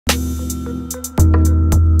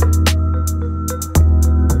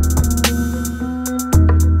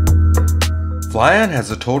FLYON has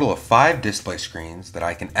a total of 5 display screens that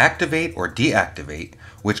I can activate or deactivate,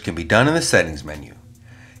 which can be done in the settings menu.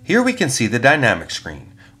 Here we can see the dynamic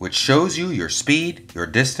screen, which shows you your speed, your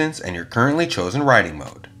distance, and your currently chosen riding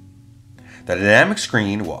mode. The dynamic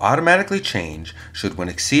screen will automatically change should one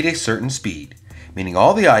exceed a certain speed, meaning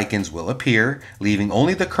all the icons will appear, leaving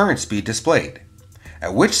only the current speed displayed.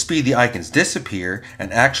 At which speed the icons disappear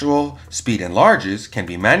and actual speed enlarges can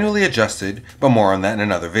be manually adjusted, but more on that in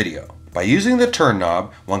another video. By using the turn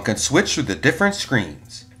knob, one can switch through the different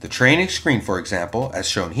screens. The training screen, for example, as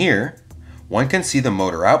shown here, one can see the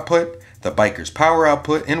motor output, the biker's power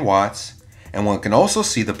output in watts, and one can also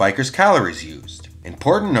see the biker's calories used.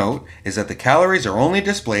 Important note is that the calories are only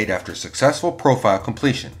displayed after successful profile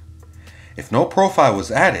completion. If no profile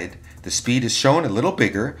was added, the speed is shown a little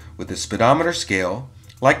bigger with the speedometer scale,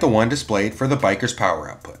 like the one displayed for the biker's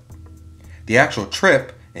power output. The actual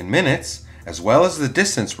trip in minutes, as well as the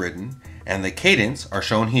distance ridden and the cadence, are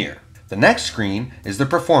shown here. The next screen is the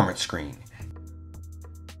performance screen.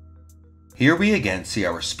 Here we again see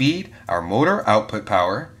our speed, our motor output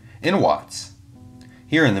power in watts.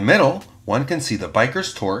 Here in the middle, one can see the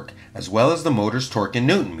biker's torque as well as the motor's torque in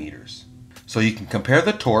Newton meters. So you can compare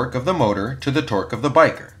the torque of the motor to the torque of the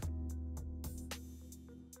biker.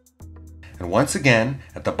 And once again,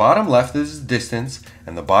 at the bottom left is the distance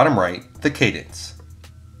and the bottom right, the cadence.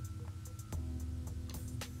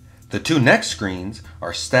 The two next screens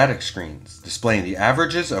are static screens, displaying the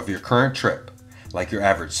averages of your current trip, like your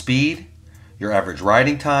average speed, your average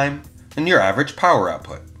riding time, and your average power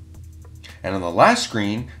output. And on the last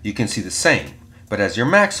screen, you can see the same, but as your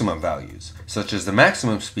maximum values, such as the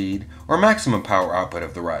maximum speed or maximum power output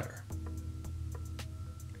of the rider.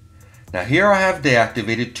 Now here I have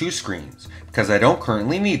deactivated 2 screens because I don't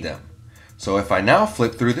currently need them. So if I now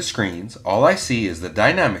flip through the screens, all I see is the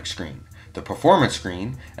dynamic screen, the performance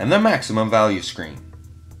screen, and the maximum value screen.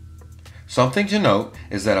 Something to note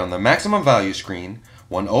is that on the maximum value screen,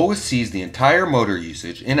 one always sees the entire motor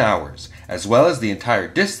usage in hours, as well as the entire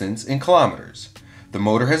distance in kilometers the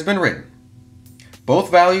motor has been ridden.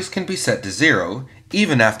 Both values can be set to 0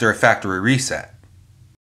 even after a factory reset.